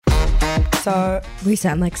So we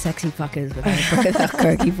sound like sexy fuckers with our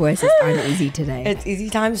croaky voices. I'm Izzy today. it's Izzy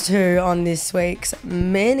times 2 on this week's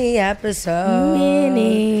mini episode.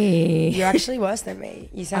 You're actually worse than me.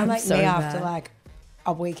 You sound I'm like so me bad. after like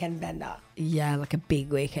a weekend bender. Yeah, like a big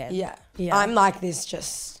weekend. Yeah. Yeah. I'm like this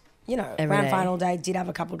just, Every grand day. final day, did have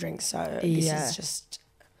a couple drinks. So this Yeah. is just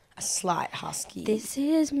a slight husky. This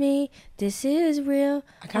is me. This is real.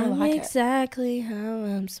 I kinda I'm like it. exactly how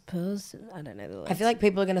I'm supposed to. I don't know the words. I feel like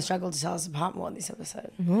people are going to struggle to tell us apart more this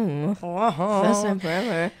episode. First Uh-huh. time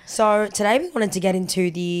forever. So today we wanted to get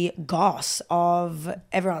into the goss of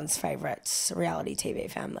everyone's favourites reality TV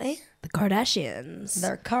family, The Kardashians.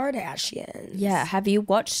 the Kardashians. Yeah. Have you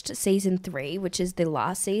watched season 3, which is the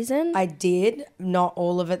last season? I did, not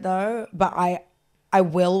all of it though, but I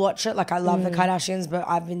will watch it. Like I love the Kardashians, but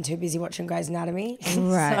I've been too busy watching Grey's Anatomy,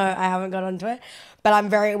 Right. so I haven't got onto it. But I'm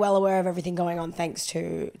very well aware of everything going on thanks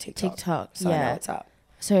to TikTok. So I know yeah. what's up.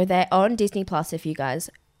 So they're on Disney Plus if you guys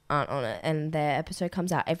aren't on it, and their episode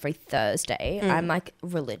comes out every Thursday. I'm like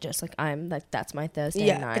religious. Like I'm like, that's my Thursday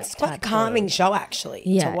Yeah, night. it's quite a type calming thing. show actually.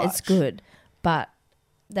 Yeah, to watch. it's good. But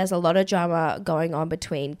there's a lot of drama going on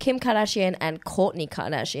between Kim Kardashian and Kourtney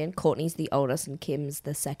Kardashian. Kourtney's the oldest and Kim's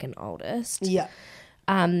the second oldest. Yeah.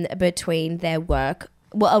 Between their work.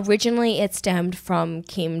 Well, originally it stemmed from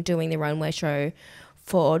Kim doing the runway show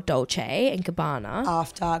for Dolce and Gabbana.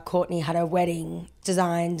 After Kourtney had her wedding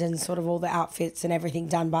designed and sort of all the outfits and everything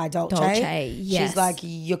done by Dolce. Dolce, yes. She's like,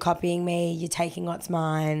 you're copying me, you're taking what's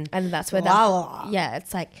mine. And that's where La, la, la. yeah,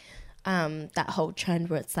 it's like that whole trend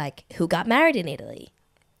where it's like, who got married in Italy?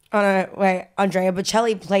 Oh no, wait, Andrea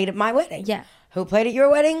Bocelli played at my wedding. Yeah. Who played at your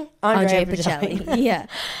wedding? Andrea Bocelli. Yeah.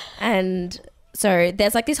 And so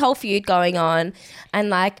there's like this whole feud going on, and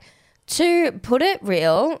like, to put it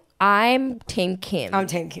real, I'm Team Kim. I'm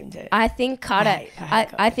Team Kim too. I think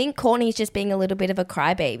I think Kourtney's just being a little bit of a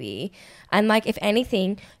crybaby, and like, if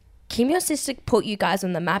anything, Kim, your sister, put you guys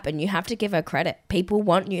on the map, and you have to give her credit. People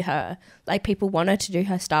want her. Like, people want her to do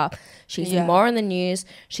her stuff. She's Yeah. more in the news.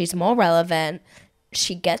 She's more relevant.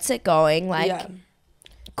 She gets it going. Like, Yeah.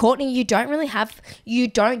 Kourtney, you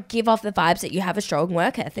don't give off the vibes that you have a strong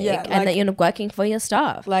work ethic, Yeah, and that you're working for your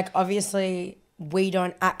stuff. Like, obviously, we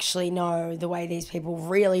don't actually know the way these people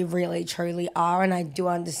really, really, truly are, and I do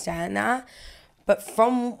understand that. But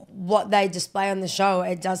from what they display on the show,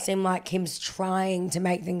 it does seem like Kim's trying to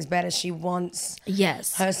make things better. She wants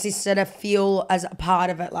Yes. her sister to feel as a part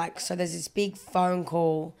of it. Like, so there's this big phone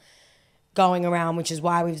call going around, which is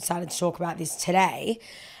why we've decided to talk about this today.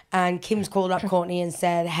 And Kim's called up Kourtney and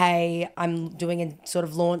said, hey, I'm doing a sort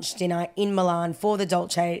of launch dinner in Milan for the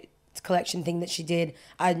Dolce collection thing that she did.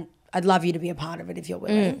 I'd love you to be a part of it if you're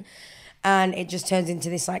willing. And it just turns into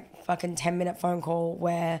this like fucking 10-minute phone call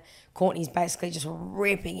where Kourtney's basically just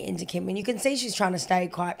ripping into Kim. And you can see she's trying to stay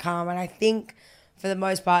quite calm. And I think for the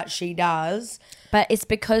most part she does. But it's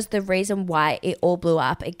because the reason why it all blew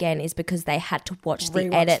up again is because they had to watch the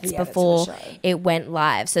Rewatch edits the edits of before the show. it went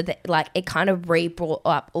live. So that, like, it kind of brought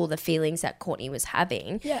up all the feelings that Kourtney was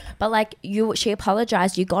having. Yeah. But like, she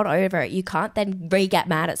apologized, you got over it. You can't then get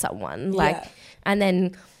mad at someone. Like, Yeah. and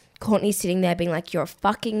then Kourtney's sitting there being like, you're a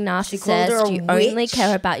fucking called her narcissist. a You only witch.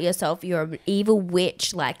 care about yourself. You're an evil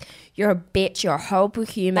witch. Like, you're a bitch. You're a horrible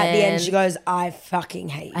human. At the end she goes, I fucking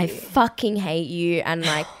hate you. I fucking hate you. And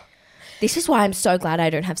like, this is why I'm so glad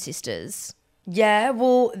I don't have sisters. Yeah,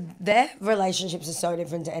 well, their relationships are so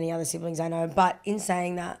different to any other siblings I know. But in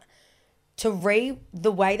saying that, the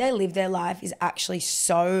way they live their life is actually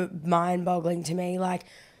so mind-boggling to me. Like,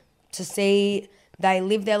 to see they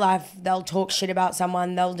live their life, they'll talk shit about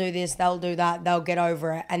someone, they'll do this, they'll do that, they'll get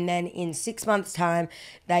over it. And then in 6 months' time,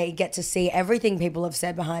 they get to see everything people have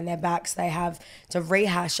said behind their backs. They have to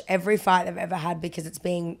rehash every fight they've ever had because it's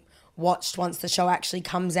being watched once the show actually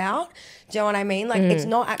comes out. Do you know what I mean? Like, it's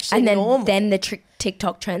not actually And then, normal. then the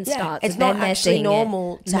TikTok trend starts. It's and not then they're actually seeing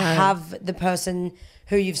normal it. to have the person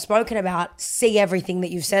who you've spoken about see everything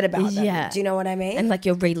that you've said about them. Yeah. Do you know what I mean? And like,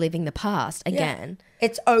 you're reliving the past Yeah. again.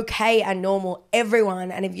 It's okay and normal.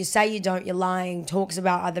 Everyone, and if you say you don't, you're lying, talks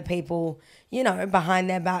about other people, behind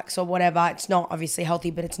their backs or whatever. It's not obviously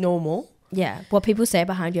healthy, but it's normal. Yeah. What people say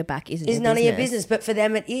behind your back isn't It's your none business. of your business, but for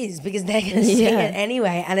them it is because they're going to see Yeah. it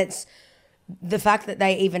anyway. And it's the fact that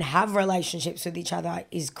they even have relationships with each other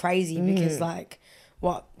is crazy because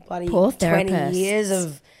bloody Poor 20 therapist. years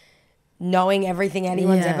of knowing everything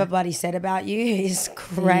anyone's Yeah. ever bloody said about you is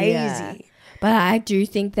crazy. Yeah. But I do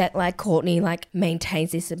think that like Kourtney like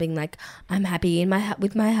maintains this of being like, I'm happy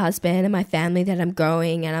with my husband and my family that I'm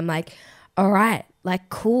growing, and I'm like, all right, like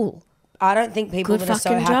cool. I don't think people Good that are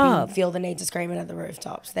so fucking happy job. feel the need to scream it at the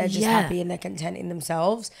rooftops. They're just Yeah. happy and they're content in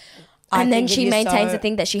themselves. And then she maintains the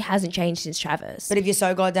thing that she hasn't changed since Travis. But if you're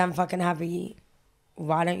so goddamn fucking happy,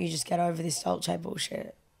 why don't you just get over this Dolce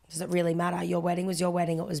bullshit? Does it really matter? Your wedding was your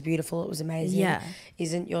wedding. It was beautiful. It was amazing. Yeah.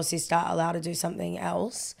 Isn't your sister allowed to do something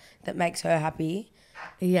else that makes her happy?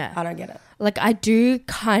 Yeah. I don't get it. Like, I do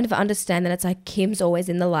kind of understand that it's like Kim's always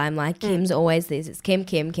in the limelight. Kim's always this. It's Kim.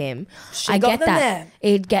 She got them there.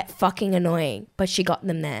 It'd get fucking annoying, but she got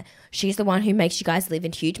them there. She's the one who makes you guys live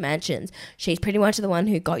in huge mansions. She's pretty much the one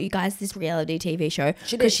who got you guys this reality TV show.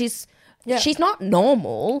 Because she's not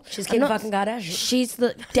normal. She's Kim fucking Kardashian. She's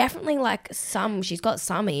definitely like she's got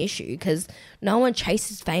some issue because no one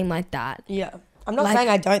chases fame like that. Yeah. I'm not saying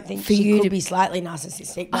I don't think she could be slightly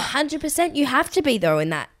narcissistic. 100%. You have to be though in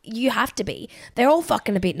that. You have to be. They're all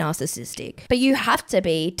fucking a bit narcissistic. But you have to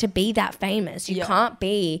be that famous. You can't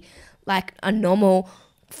be like a normal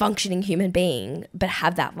functioning human being but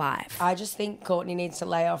have that life. I just think Kourtney needs to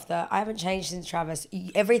lay off I haven't changed since Travis.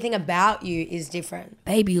 Everything about you is different.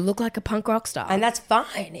 Baby, you look like a punk rock star. And that's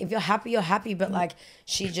fine. If you're happy, you're happy. But like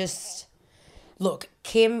she just... Look,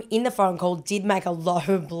 Kim in the phone call did make a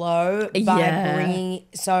low blow by bringing...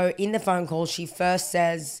 So in the phone call, she first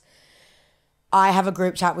says, I have a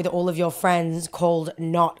group chat with all of your friends called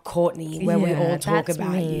Not Kourtney where we all talk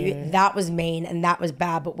about you. That was mean and that was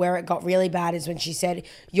bad. But where it got really bad is when she said,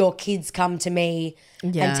 your kids come to me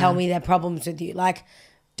and tell me their problems with you. Like,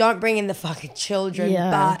 don't bring in the fucking children.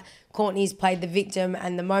 But Kourtney's played the victim,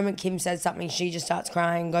 and the moment Kim says something, she just starts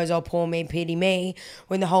crying and goes, oh, poor me, pity me.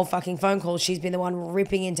 When the whole fucking phone call, she's been the one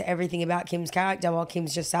ripping into everything about Kim's character while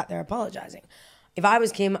Kim's just sat there apologising. If I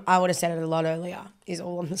was Kim, I would have said it a lot earlier, is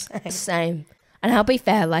all I'm saying. Same. And I'll be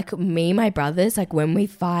fair, like me and my brothers, like when we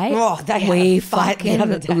fight, we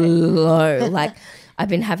fucking low. Like I've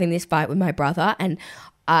been having this fight with my brother and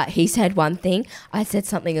he said one thing, I said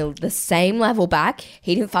something the same level back.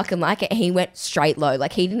 He didn't fucking like it. He went straight low.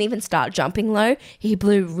 Like he didn't even start jumping low. He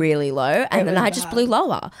blew really low and then I just blew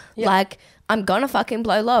lower. Yeah. Like I'm going to fucking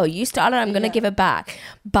blow low. You started, I'm going to give it back.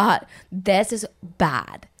 But theirs is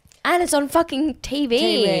bad. And it's on fucking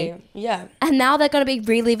TV. Yeah. And now they're going to be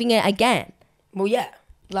reliving it again. Well, yeah.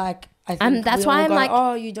 Like, I think that's why I'm like...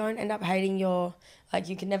 Oh, you don't end up hating your... Like,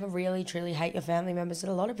 you can never really, truly hate your family members. And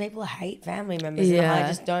a lot of people hate family members. Yeah. And I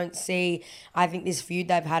just don't see... I think this feud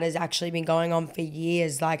they've had has actually been going on for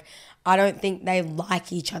years. Like, I don't think they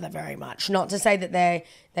like each other very much. Not to say that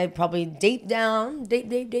they probably deep down,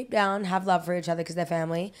 have love for each other because they're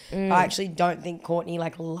family. I actually don't think Kourtney,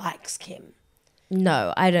 like, likes Kim.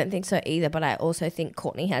 No, I don't think so either. But I also think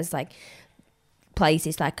Kourtney has, like, plays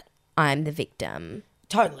this, like, I'm the victim.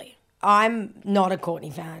 Totally. I'm not a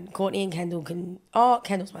Kourtney fan. Kourtney and Kendall can... Oh,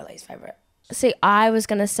 Kendall's my least favourite. See, I was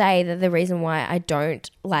going to say that the reason why I don't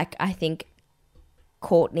like... I think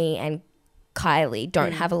Kourtney and Kylie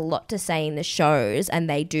don't have a lot to say in the shows and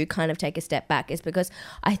they do kind of take a step back is because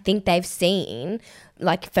I think they've seen,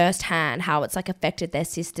 like, firsthand how it's, like, affected their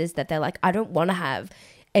sisters that they're like, I don't want to have...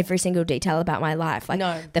 every single detail about my life.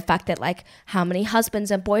 Like, the fact that, like, how many husbands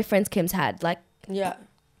and boyfriends Kim's had. Like... Yeah.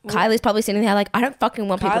 Kylie's probably sitting there like, I don't fucking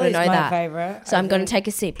want people to know that. Kylie's my favourite. So I'm going to take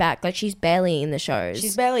a seat back. Like, she's barely in the shows.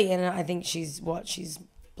 She's barely in it. I think she's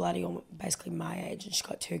bloody basically my age and she's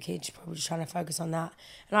got 2 kids. She's probably just trying to focus on that.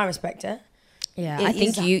 And I respect her. Yeah, I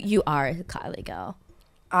think you are a Kylie girl.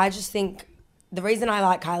 I just think the reason I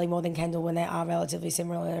like Kylie more than Kendall when they are relatively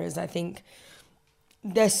similar is I think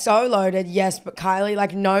they're so loaded, yes, but Kylie,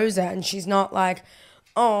 like, knows it and she's not like...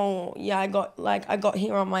 oh, yeah, I got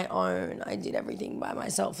here on my own. I did everything by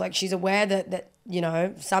myself. Like, she's aware that you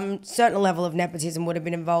know, some certain level of nepotism would have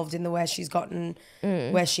been involved in the where she's gotten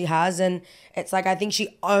where she has. And it's like, I think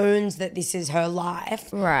she owns that this is her life.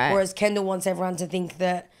 Right. Whereas Kendall wants everyone to think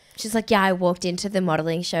that... She's like, yeah, I walked into the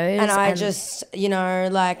modelling shows. And I just, you know,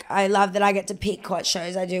 like, I love that I get to pick what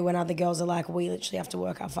shows I do when other girls are like, we literally have to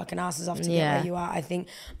work our fucking asses off to get where you are. I think,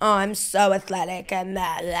 oh, I'm so athletic and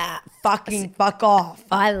that. Fuck off.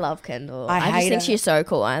 I love Kendall. I just think she's so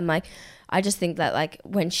cool. I'm like, I just think that, like,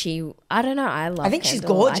 when she, I don't know, I love I think Kendall. She's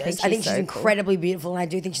gorgeous. I think she's incredibly beautiful and I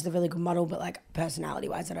do think she's a really good model, but, like,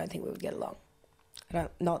 personality-wise, I don't think we would get along.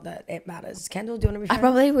 Not that it matters. Kendall, do you want to be friends? I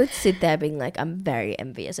probably would sit there being like, I'm very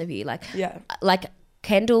envious of you. Like, yeah. Like,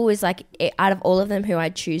 Kendall is like, out of all of them who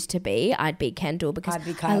I'd choose to be, I'd be Kendall because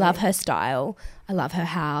I love her style. I love her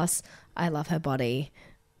house. I love her body.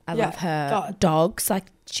 I love her dogs. Like,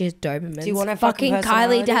 she has Dobermans. Do you want a fucking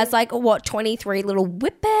Kylie has like, what, 23 little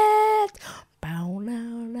whippets? Bow,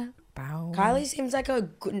 now, now. Bow, Kylie seems like a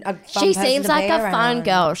fun She person seems to like be a fun around.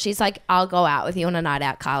 girl. She's like, I'll go out with you on a night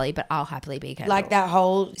out, Kylie, but I'll happily be Kendall. Like that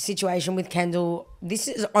whole situation with Kendall. This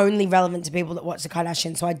is only relevant to people that watch the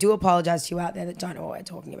Kardashians. So I do apologize to you out there that don't know what we're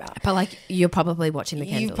talking about. But like, you're probably watching the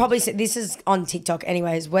Kendall. You've probably said this is on TikTok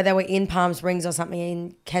anyways, where they were in Palm Springs or something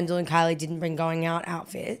and Kendall and Kylie didn't bring going out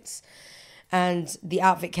outfits. And the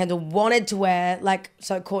outfit Kendall wanted to wear, like,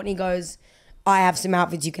 so Kourtney goes, I have some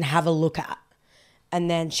outfits you can have a look at. And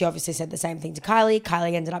then she obviously said the same thing to Kylie.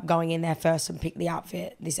 Kylie ended up going in there first and picked this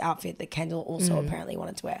outfit that Kendall also apparently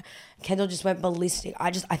wanted to wear. Kendall just went ballistic.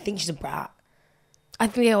 I think she's a brat. I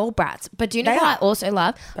think they're all brats. But do you know They who I are. also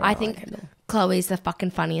love? I think Kendall. Chloe's the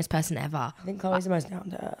fucking funniest person ever. I think Chloe's the most down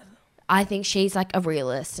to earth. I think she's like a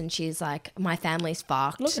realist and she's like, my family's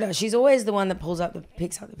fucked. Look at her. She's always the one that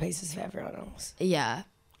picks up the pieces for everyone else. Yeah.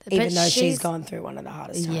 Even though she's gone through one of the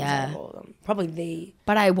hardest times out of all of them. Probably the...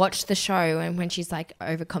 But I watched the show and when she's like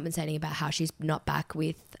overcompensating about how she's not back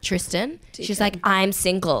with Tristan, she's like, I'm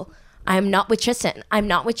single. I'm not with Tristan. I'm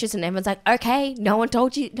not with Tristan. Everyone's like, okay, no one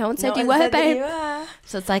told you. No one said you were, babe.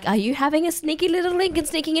 So it's like, are you having a sneaky little link and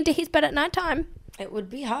sneaking into his bed at nighttime? It would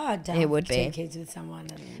be hard to have two kids with someone.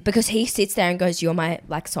 And because he sits there and goes, you're my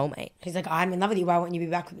like soulmate. he's like, I'm in love with you. Why won't you be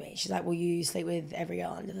back with me? She's like, well, you sleep with every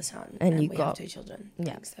girl under the sun. And we have 2 children.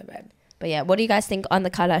 Yeah. Thanks, so babe. But yeah, what do you guys think on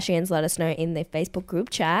the Kardashians? Let us know in the Facebook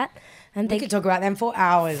group chat. And We could talk about them for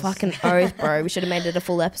hours. fucking oath, bro. We should have made it a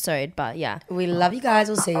full episode, but yeah. We love you guys.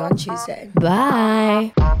 We'll see you on Tuesday.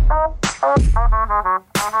 Bye.